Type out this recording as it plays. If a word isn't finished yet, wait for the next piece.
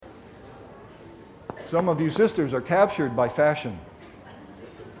Some of you sisters are captured by fashion.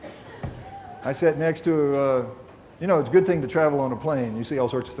 I sat next to, it's a good thing to travel on a plane. You see all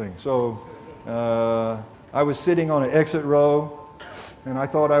sorts of things. So I was sitting on an exit row, and I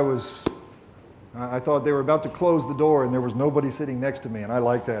thought they were about to close the door, and there was nobody sitting next to me, and I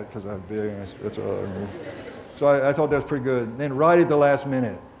like that because I'm big. So I thought that was pretty good. Then right at the last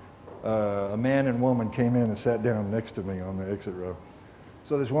minute, a man and woman came in and sat down next to me on the exit row.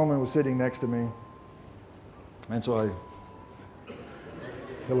 So this woman was sitting next to me, and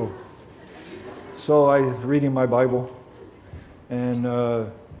hello. So I was reading my Bible,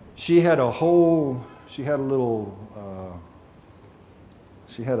 and she had a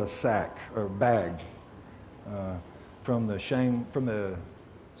sack or bag from the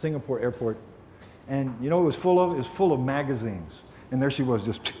Singapore airport, and you know what it was full of? It was full of magazines, and there she was,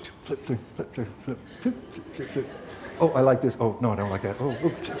 just flip, flip, flip, flip, flip, flip, flip, flip. Oh, I like this. Oh, no, I don't like that. Oh,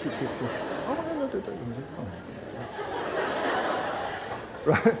 flip, flip, flip, flip.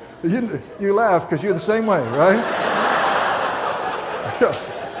 Right? You laugh because you're the same way, right?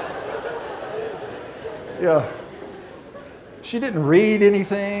 Yeah. She didn't read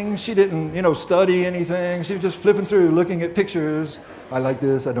anything. She didn't, study anything. She was just flipping through, looking at pictures. I like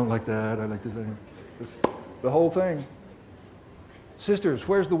this. I don't like that. I like this. Just the whole thing. Sisters,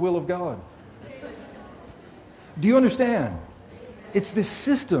 where's the will of God? Do you understand? It's this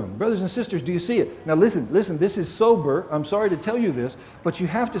system. Brothers and sisters, do you see it? Now listen, this is sober. I'm sorry to tell you this, but you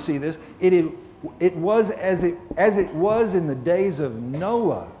have to see this. It was as it was in the days of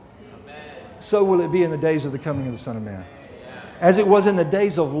Noah, so will it be in the days of the coming of the Son of Man. As it was in the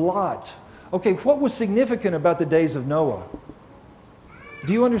days of Lot. Okay, what was significant about the days of Noah?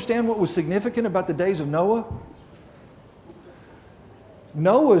 Do you understand what was significant about the days of Noah?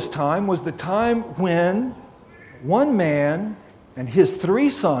 Noah's time was the time when one man and his 3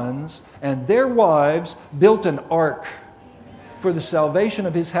 sons and their wives built an ark for the salvation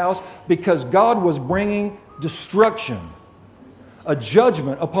of his house, because God was bringing destruction, a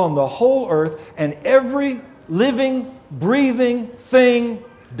judgment upon the whole earth, and every living, breathing thing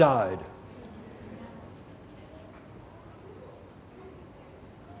died.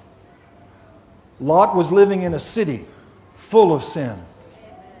 Lot was living in a city full of sin.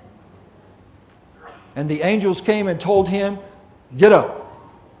 And the angels came and told him, get up,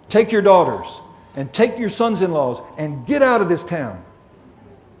 take your daughters, and take your sons-in-laws, and get out of this town.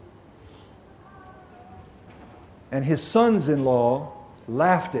 And his sons-in-law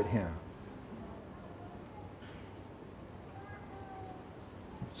laughed at him.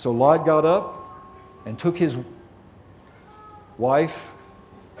 So Lot got up and took his wife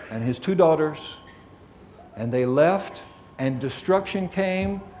and his 2 daughters, and they left, and destruction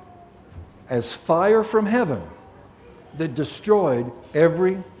came as fire from heaven that destroyed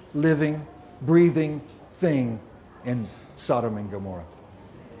every living, breathing thing in Sodom and Gomorrah.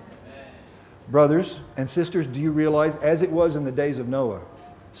 Brothers and sisters, do you realize, as it was in the days of Noah,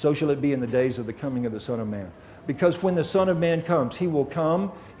 so shall it be in the days of the coming of the Son of Man? Because when the Son of Man comes, He will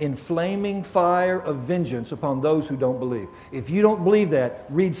come in flaming fire of vengeance upon those who don't believe. If you don't believe that,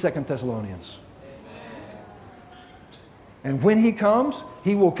 read 2 Thessalonians. And when He comes,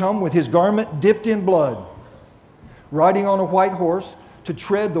 He will come with His garment dipped in blood, riding on a white horse to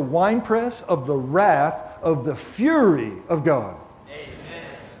tread the winepress of the wrath of the fury of God. Amen.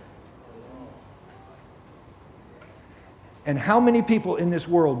 And how many people in this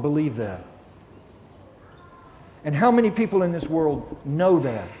world believe that? And how many people in this world know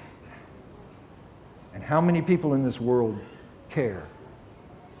that? And how many people in this world care?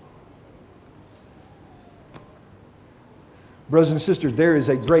 Brothers and sisters, there is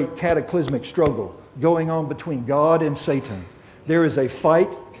a great cataclysmic struggle going on between God and Satan. There is a fight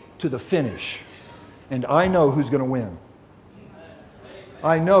to the finish. And I know who's going to win.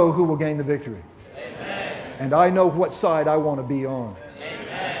 I know who will gain the victory. And I know what side I want to be on.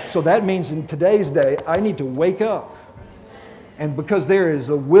 So that means in today's day, I need to wake up. And because there is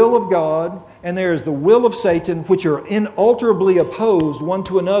the will of God and there is the will of Satan, which are inalterably opposed one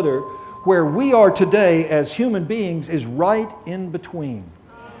to another, where we are today as human beings is right in between.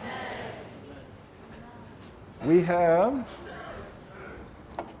 We have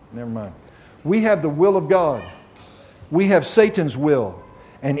the will of God. We have Satan's will.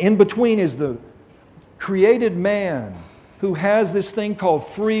 And in between is the created man who has this thing called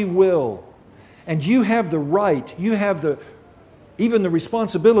free will. And you have the right, you have even the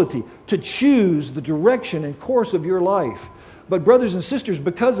responsibility to choose the direction and course of your life. But brothers and sisters,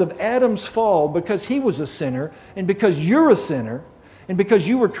 because of Adam's fall, because he was a sinner, and because you're a sinner, and because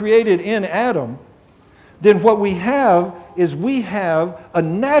you were created in Adam, then what we have is we have a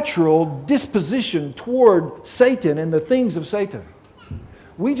natural disposition toward Satan and the things of Satan.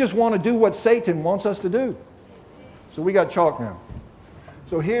 We just want to do what Satan wants us to do. So we got chalk now.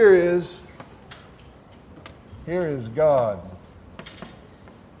 So here is God.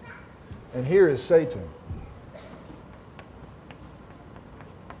 And here is Satan.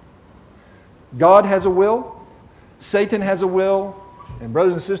 God has a will. Satan has a will. And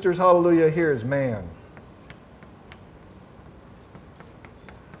brothers and sisters, hallelujah, here is man.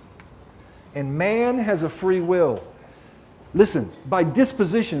 And man has a free will. Listen, by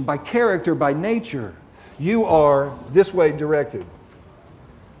disposition, by character, by nature, you are this way directed.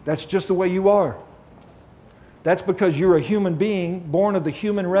 That's just the way you are. That's because you're a human being born of the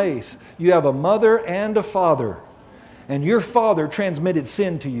human race. You have a mother and a father. And your father transmitted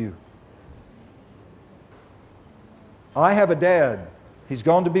sin to you. I have a dad. He's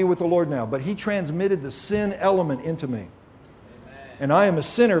gone to be with the Lord now. But he transmitted the sin element into me. Amen. And I am a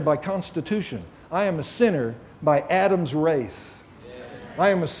sinner by constitution. I am a sinner by Adam's race. Yeah. I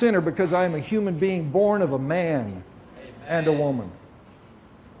am a sinner because I am a human being born of a man and a woman.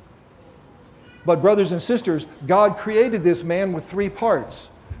 But brothers and sisters, God created this man with 3 parts.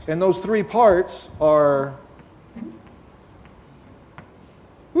 And those 3 parts are...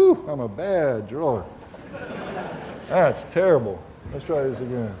 Whew, I'm a bad drawer. That's terrible. Let's try this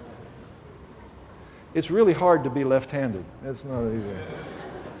again. It's really hard to be left-handed. That's not easy.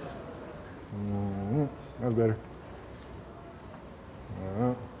 That's better.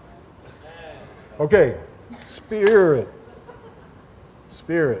 Okay. Spirit.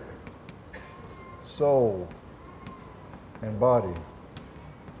 Spirit. Soul. And body.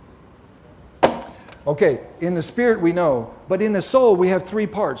 Okay, in the spirit we know, but in the soul we have 3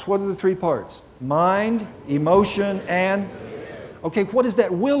 parts. What are the 3 parts? Mind, emotion, and... Okay, what is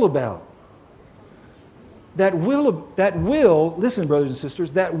that will about? That will, listen brothers and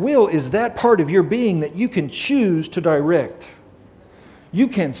sisters, that will is that part of your being that you can choose to direct. You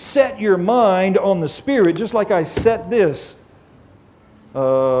can set your mind on the spirit just like I set this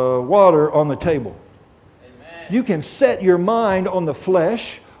water on the table. Amen. You can set your mind on the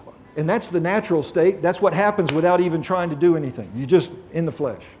flesh, and that's the natural state. That's what happens without even trying to do anything. You're just in the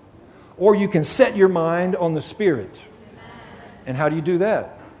flesh. Or you can set your mind on the spirit. And how do you do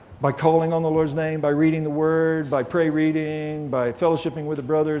that? By calling on the Lord's name, by reading the Word, by prayer reading, by fellowshipping with the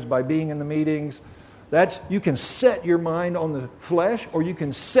brothers, by being in the meetings. You can set your mind on the flesh, or you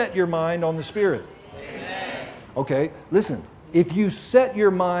can set your mind on the Spirit. Amen. Okay, listen. If you set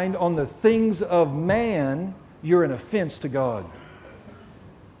your mind on the things of man, you're an offense to God.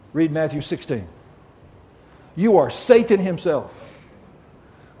 Read Matthew 16. You are Satan himself.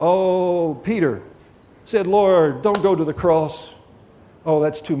 Oh, Peter said, Lord, don't go to the cross. Oh,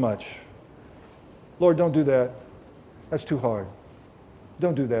 that's too much. Lord, don't do that. That's too hard.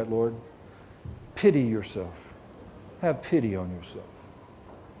 Don't do that, Lord. Pity yourself. Have pity on yourself.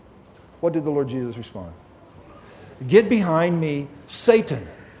 What did the Lord Jesus respond? Get behind me, Satan,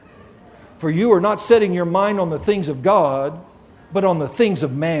 for you are not setting your mind on the things of God, but on the things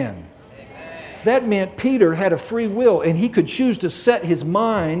of man. That meant Peter had a free will, and he could choose to set his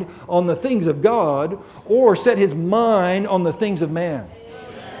mind on the things of God or set his mind on the things of man.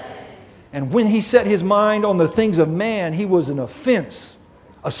 Amen. And when he set his mind on the things of man, he was an offense,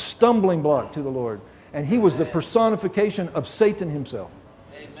 a stumbling block to the Lord. And he was the personification of Satan himself.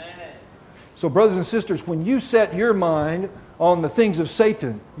 Amen. So brothers and sisters, when you set your mind on the things of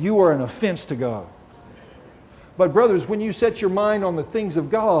Satan, you are an offense to God. But brothers, when you set your mind on the things of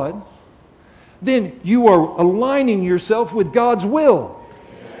God, then you are aligning yourself with God's will.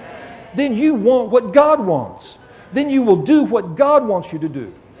 Amen. Then you want what God wants. Then you will do what God wants you to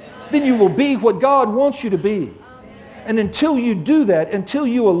do. Amen. Then you will be what God wants you to be. Amen. And until you do that, until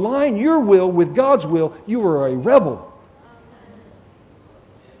you align your will with God's will, you are a rebel.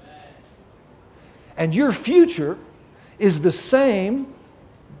 Amen. And your future is the same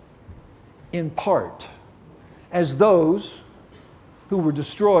in part as those who were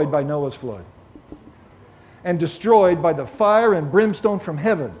destroyed by Noah's flood and destroyed by the fire and brimstone from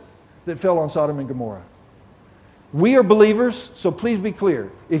heaven that fell on Sodom and Gomorrah. We are believers, so please be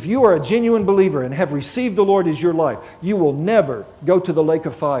clear. If you are a genuine believer and have received the Lord as your life, you will never go to the lake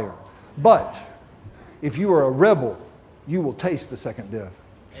of fire. But if you are a rebel, you will taste the second death.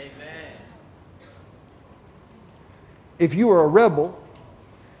 Amen. If you are a rebel,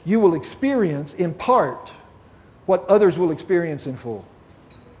 you will experience in part what others will experience in full.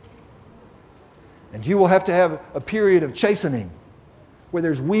 And you will have to have a period of chastening where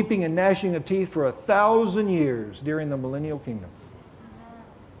there's weeping and gnashing of teeth for 1,000 years during the millennial kingdom.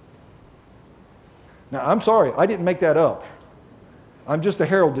 Now, I'm sorry, I didn't make that up. I'm just a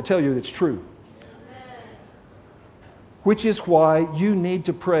herald to tell you it's true. Which is why you need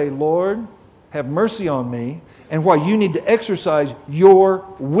to pray, Lord, have mercy on me, and why you need to exercise your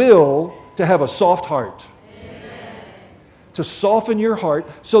will to have a soft heart. Amen. To soften your heart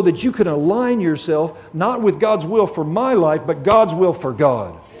so that you can align yourself not with God's will for my life, but God's will for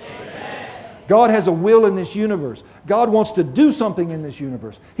God. Amen. God has a will in this universe. God wants to do something in this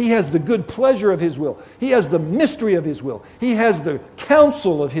universe. He has the good pleasure of His will. He has the mystery of His will. He has the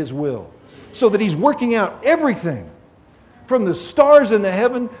counsel of His will. So that He's working out everything from the stars in the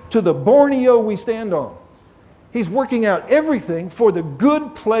heaven to the Borneo we stand on. He's working out everything for the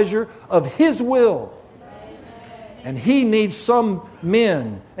good pleasure of His will. And He needs some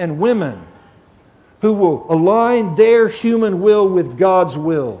men and women who will align their human will with God's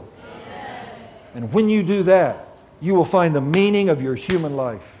will. And when you do that, you will find the meaning of your human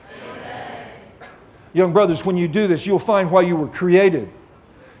life. Young brothers, when you do this, you'll find why you were created.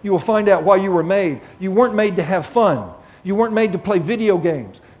 You will find out why you were made. You weren't made to have fun. You weren't made to play video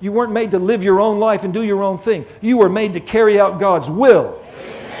games. You weren't made to live your own life and do your own thing. You were made to carry out God's will.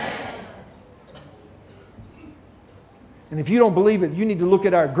 Amen. And if you don't believe it, you need to look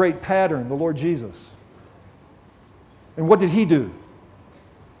at our great pattern, the Lord Jesus. And what did He do?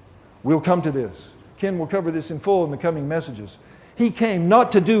 We'll come to this. Ken will cover this in full in the coming messages. He came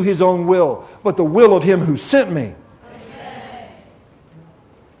not to do His own will, but the will of Him who sent me.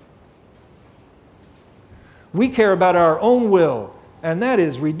 We care about our own will, and that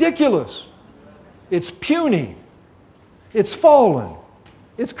is ridiculous. It's puny. It's fallen.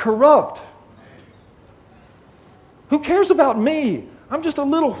 It's corrupt. Who cares about me? I'm just a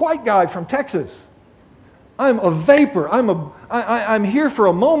little white guy from Texas. I'm a vapor. I'm here for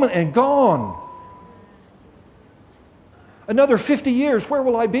a moment and gone. Another 50 years, where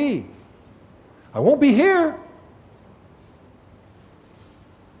will I be? I won't be here.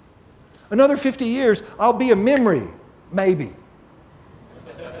 Another 50 years, I'll be a memory, maybe.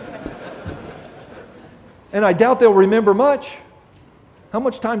 And I doubt they'll remember much. How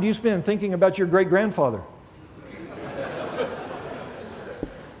much time do you spend thinking about your great-grandfather?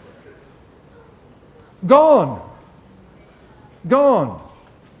 Gone. Gone.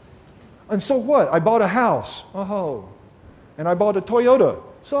 And so what? I bought a house. Oh. And I bought a Toyota.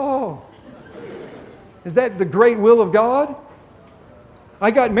 So. Is that the great will of God? I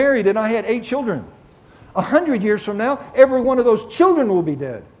got married and I had 8 children. 100 years from now, every one of those children will be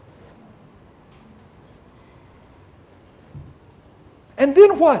dead. And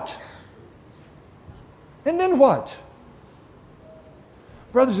then what? And then what?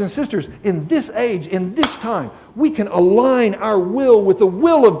 Brothers and sisters, in this age, in this time, we can align our will with the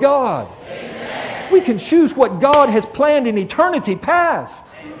will of God. Amen. We can choose what God has planned in eternity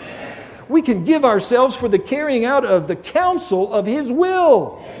past. Amen. We can give ourselves for the carrying out of the counsel of His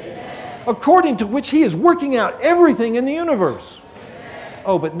will, amen, according to which He is working out everything in the universe. Amen.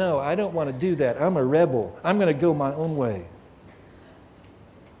 Oh, but no, I don't want to do that. I'm a rebel. I'm going to go my own way.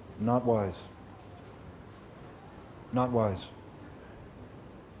 Not wise. Not wise.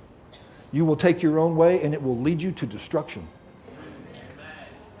 You will take your own way and it will lead you to destruction.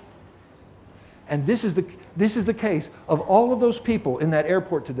 And this is the case of all of those people in that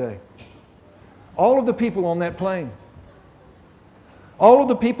airport today. All of the people on that plane. All of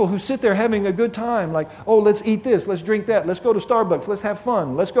the people who sit there having a good time, like, oh, let's eat this, let's drink that, let's go to Starbucks, let's have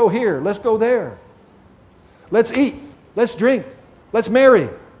fun, let's go here, let's go there. Let's eat, let's drink, let's marry,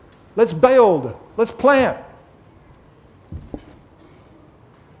 let's build, let's plant.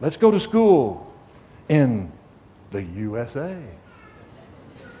 Let's go to school in the USA.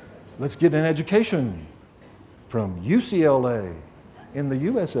 Let's get an education from UCLA in the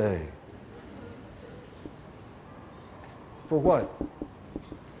USA. For what?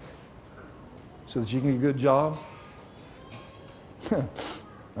 So that you can get a good job?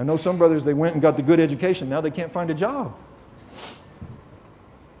 I know some brothers, they went and got the good education. Now they can't find a job.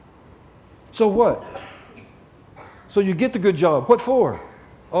 So what? So you get the good job. What for?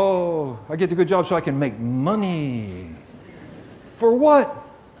 Oh, I get the good job so I can make money. For what?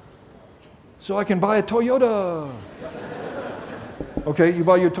 So I can buy a Toyota. Okay, you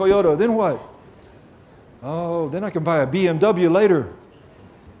buy your Toyota, then what? Oh, then I can buy a BMW later.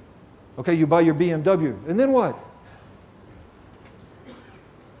 Okay, you buy your BMW, and then what?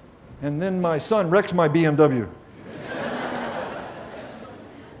 And then my son wrecks my BMW.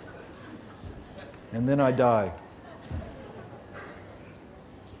 And then I die.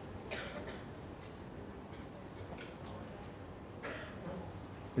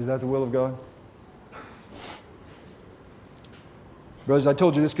 Is that the will of God? Brothers, I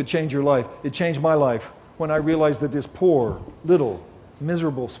told you this could change your life. It changed my life when I realized that this poor, little,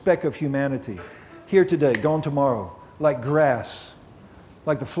 miserable speck of humanity, here today, gone tomorrow, like grass,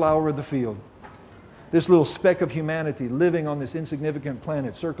 like the flower of the field, this little speck of humanity living on this insignificant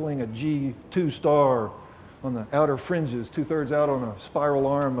planet, circling a G2 star on the outer fringes, 2/3 out on a spiral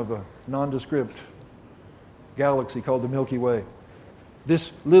arm of a nondescript galaxy called the Milky Way.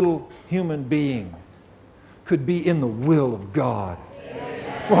 This little human being could be in the will of God.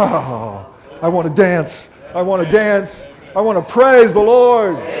 Amen. Wow! I want to dance. I want to dance. I want to praise the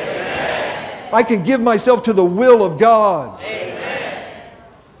Lord. Amen. I can give myself to the will of God. Amen.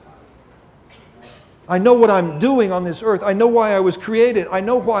 I know what I'm doing on this earth. I know why I was created. I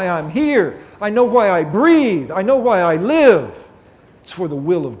know why I'm here. I know why I breathe. I know why I live. It's for the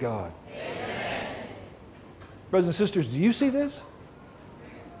will of God. Amen. Brothers and sisters, do you see this?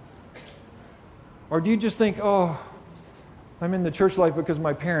 Or do you just think, oh, I'm in the church life because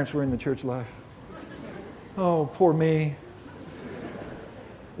my parents were in the church life. Oh, poor me.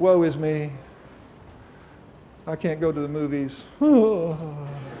 Woe is me. I can't go to the movies.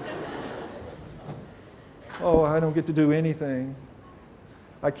 Oh, I don't get to do anything.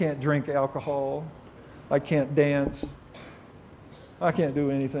 I can't drink alcohol. I can't dance. I can't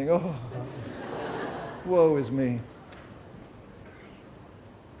do anything. Oh, woe is me.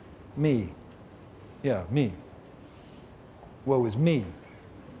 Me. Yeah, me. Woe is me.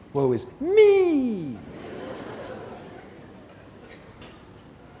 Woe is me.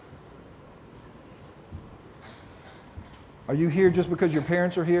 Are you here just because your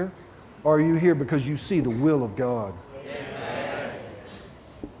parents are here? Or are you here because you see the will of God? Amen.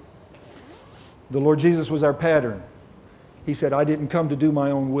 The Lord Jesus was our pattern. He said, I didn't come to do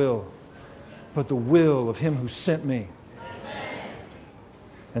my own will, but the will of Him who sent me. Amen.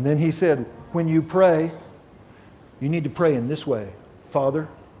 And then He said, when you pray, you need to pray in this way. Father,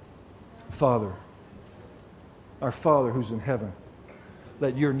 Father, our Father who's in heaven,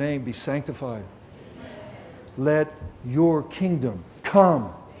 let your name be sanctified. Amen. Let your kingdom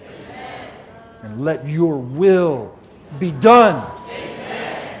come. Amen. And let your will be done.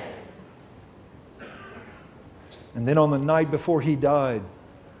 Amen. And then on the night before He died,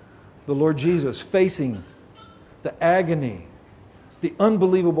 the Lord Jesus, facing the agony, the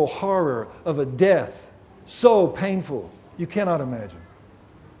unbelievable horror of a death so painful you cannot imagine,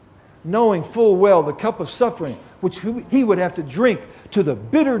 knowing full well the cup of suffering which He would have to drink to the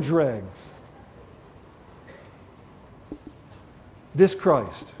bitter dregs, this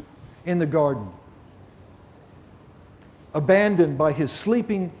Christ in the garden, abandoned by His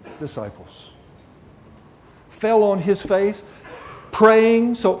sleeping disciples, fell on His face,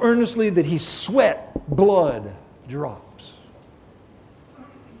 praying so earnestly that He sweat blood drops.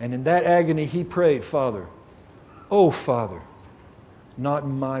 And in that agony He prayed, Father, oh Father, not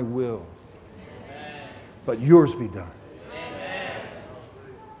my will, but yours be done. Amen.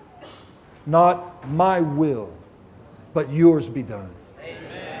 Not my will, but yours be done.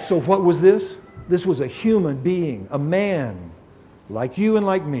 Amen. So what was this? This was a human being, a man like you and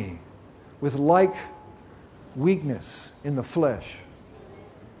like me, with like weakness in the flesh.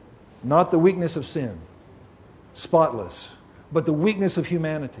 Not the weakness of sin, spotless, but the weakness of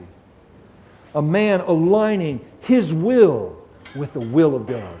humanity. A man aligning his will with the will of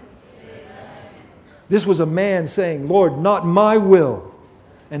God. This was a man saying, Lord, not my will,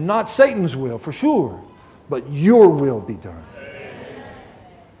 and not Satan's will, for sure, but your will be done.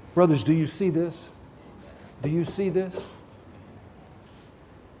 Brothers, do you see this? Do you see this?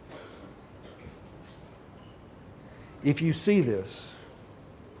 If you see this,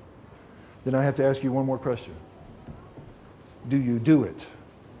 then I have to ask you one more question. Do you do it?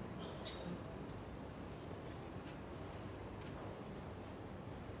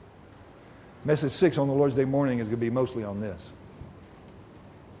 Message 6 on the Lord's Day morning is going to be mostly on this.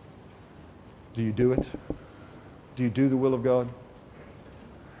 Do you do it? Do you do the will of God?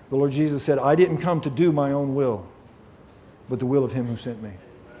 The Lord Jesus said, I didn't come to do my own will, but the will of Him who sent me.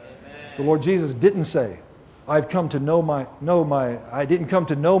 Amen. The Lord Jesus didn't say, I didn't come to know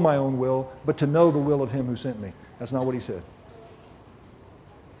my own will, but to know the will of Him who sent me. That's not what He said.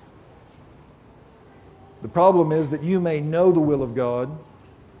 The problem is that you may know the will of God,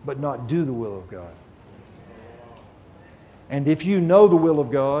 but not do the will of God. And if you know the will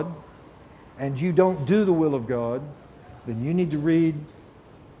of God, and you don't do the will of God, then you need to read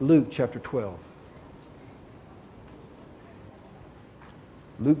Luke chapter 12.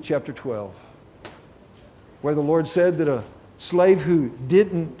 Luke chapter 12, where the Lord said that a slave who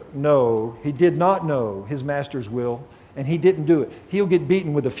did not know his master's will, and he didn't do it, he'll get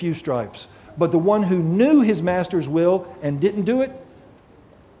beaten with a few stripes. But the one who knew his master's will and didn't do it,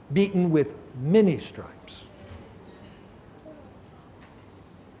 beaten with many stripes.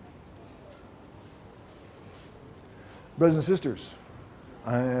 Brothers and sisters,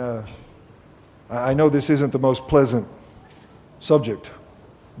 I know this isn't the most pleasant subject,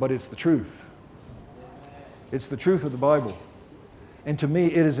 but it's the truth. It's the truth of the Bible. And to me,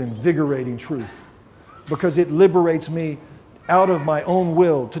 it is invigorating truth because it liberates me out of my own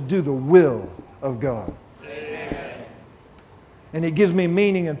will to do the will of God. Amen. And it gives me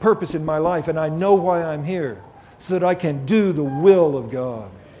meaning and purpose in my life, and I know why I'm here, so that I can do the will of God.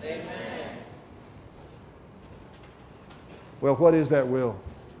 Amen. Well, what is that will?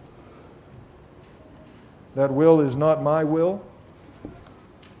 That will is not my will.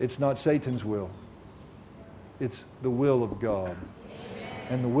 It's not Satan's will. It's the will of God. Amen.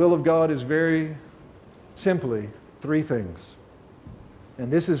 And the will of God is very simply three things.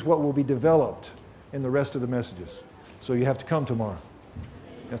 And this is what will be developed in the rest of the messages. So you have to come tomorrow.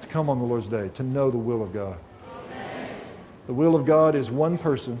 You have to come on the Lord's Day to know the will of God. Amen. The will of God is one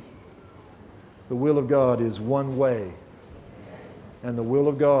person. The will of God is one way. And the will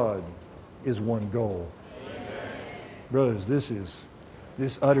of God is one goal. Amen. Brothers,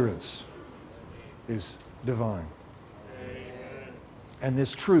 this utterance is divine. Amen. And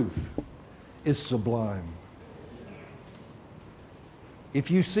this truth is sublime. If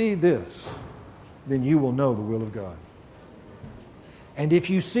you see this, then you will know the will of God. And if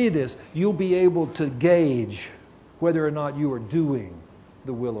you see this, you'll be able to gauge whether or not you are doing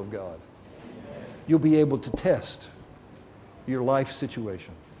the will of God. You'll be able to test your life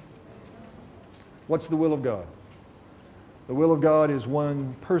situation. What's the will of God? The will of God is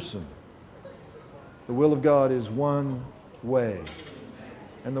one person. The will of God is one way.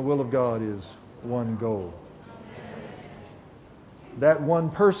 And the will of God is one goal. That one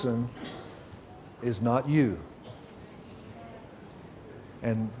person is not you.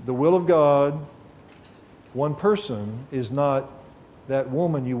 And the will of God, one person, is not that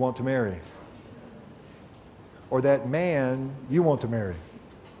woman you want to marry or that man you want to marry.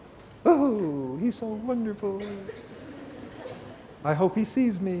 Oh, he's so wonderful. I hope he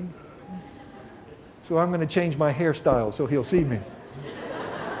sees me. So I'm going to change my hairstyle so he'll see me.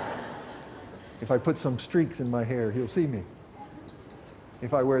 If I put some streaks in my hair, he'll see me.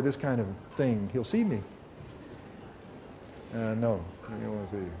 If I wear this kind of thing, he'll see me. No, I don't want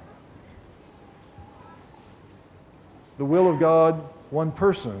to see you. The will of God, one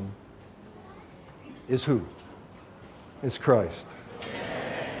person, is who? It's Christ.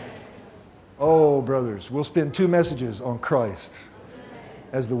 Oh, brothers, we'll spend 2 messages on Christ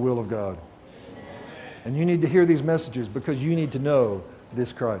as the will of God. And you need to hear these messages because you need to know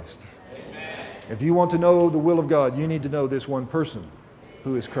this Christ. If you want to know the will of God, you need to know this one person,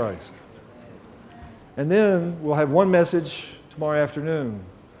 who is Christ. And then we'll have one message tomorrow afternoon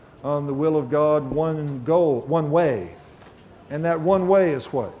on the will of God, one goal, one way. And that one way is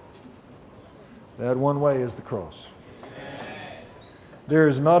what? That one way is the cross. There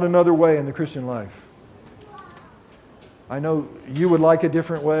is not another way in the Christian life. I know you would like a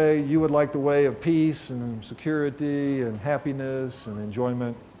different way. You would like the way of peace and security and happiness and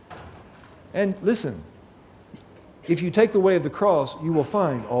enjoyment. And listen, if you take the way of the cross, you will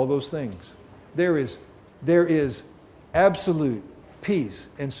find all those things. There is absolute peace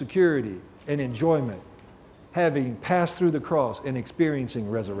and security and enjoyment having passed through the cross and experiencing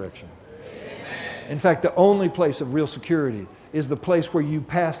resurrection. Amen. In fact, the only place of real security is the place where you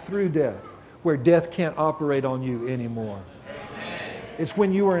pass through death, where death can't operate on you anymore. Amen. It's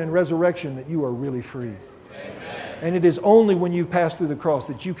when you are in resurrection that you are really free. And it is only when you pass through the cross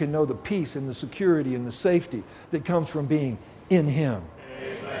that you can know the peace and the security and the safety that comes from being in Him.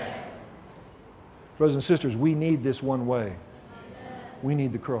 Amen. Brothers and sisters, we need this one way. We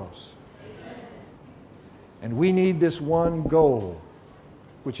need the cross. And we need this one goal,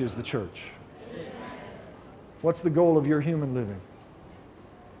 which is the church. What's the goal of your human living?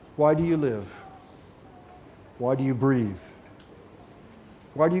 Why do you live? Why do you breathe?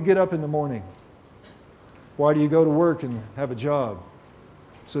 Why do you get up in the morning? Why do you go to work and have a job?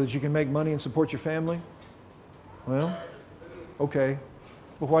 So that you can make money and support your family? Well, okay.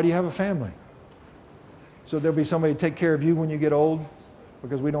 But why do you have a family? So there'll be somebody to take care of you when you get old?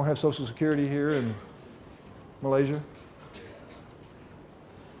 Because we don't have Social Security here in Malaysia?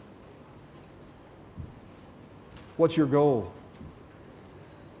 What's your goal?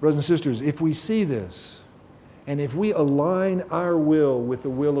 Brothers and sisters, if we see this, and if we align our will with the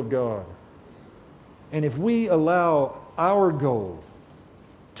will of God, and if we allow our goal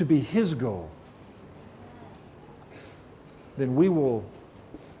to be His goal, then we will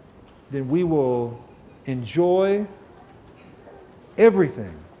enjoy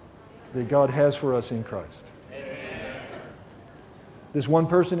everything that God has for us in Christ. Amen. This one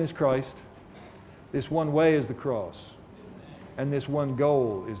person is Christ. This one way is the cross. And this one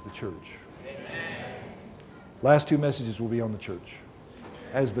goal is the church. Amen. Last two messages will be on the church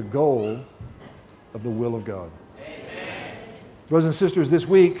as the goal of the will of God. Amen. Brothers and sisters, this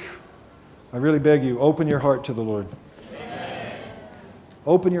week, I really beg you, open your heart to the Lord. Amen.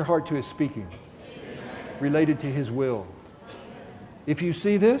 Open your heart to His speaking, related to His will. If you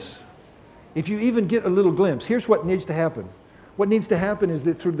see this, if you even get a little glimpse, here's what needs to happen. What needs to happen is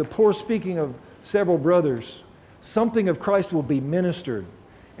that through the poor speaking of several brothers, something of Christ will be ministered,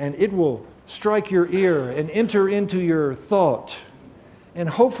 and it will strike your ear and enter into your thought, and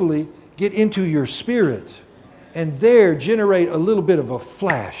hopefully get into your spirit, and there generate a little bit of a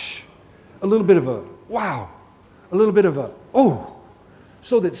flash, a little bit of a wow, a little bit of a oh,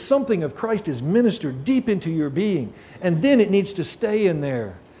 so that something of Christ is ministered deep into your being, and then it needs to stay in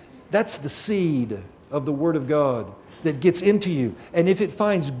there. That's the seed of the Word of God that gets into you. And if it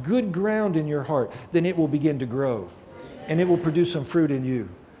finds good ground in your heart, then it will begin to grow. And it will produce some fruit in you.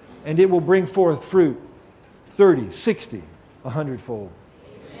 And it will bring forth fruit 30, 60, 100-fold.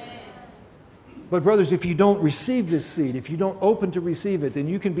 But brothers, if you don't receive this seed, if you don't open to receive it, then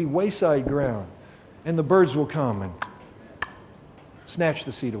you can be wayside ground. And the birds will come and snatch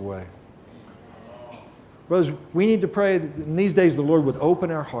the seed away. Brothers, we need to pray that in these days the Lord would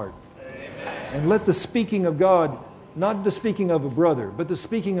open our heart. And let the speaking of God, not the speaking of a brother, but the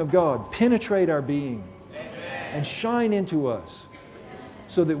speaking of God penetrate our being. And shine into us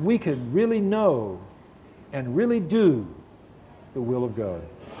so that we can really know and really do the will of God.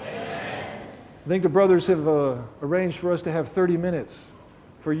 I think the brothers have arranged for us to have 30 minutes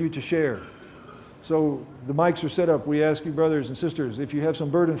for you to share. So the mics are set up. We ask you, brothers and sisters, if you have some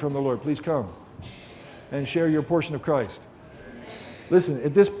burden from the Lord, please come and share your portion of Christ. Listen,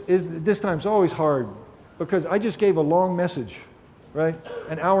 at this time it's always hard because I just gave a long message, right?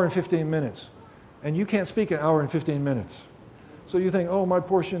 An hour and 15 minutes. And you can't speak an hour and 15 minutes. So you think, oh, my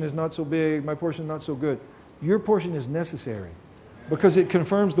portion is not so big, my portion is not so good. Your portion is necessary because it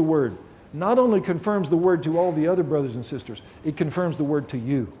confirms the Word. Not only confirms the Word to all the other brothers and sisters, it confirms the Word to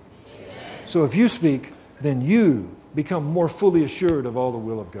you. Amen. So if you speak, then you become more fully assured of all the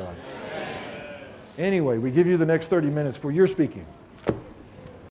will of God. Amen. Anyway, we give you the next 30 minutes for your speaking.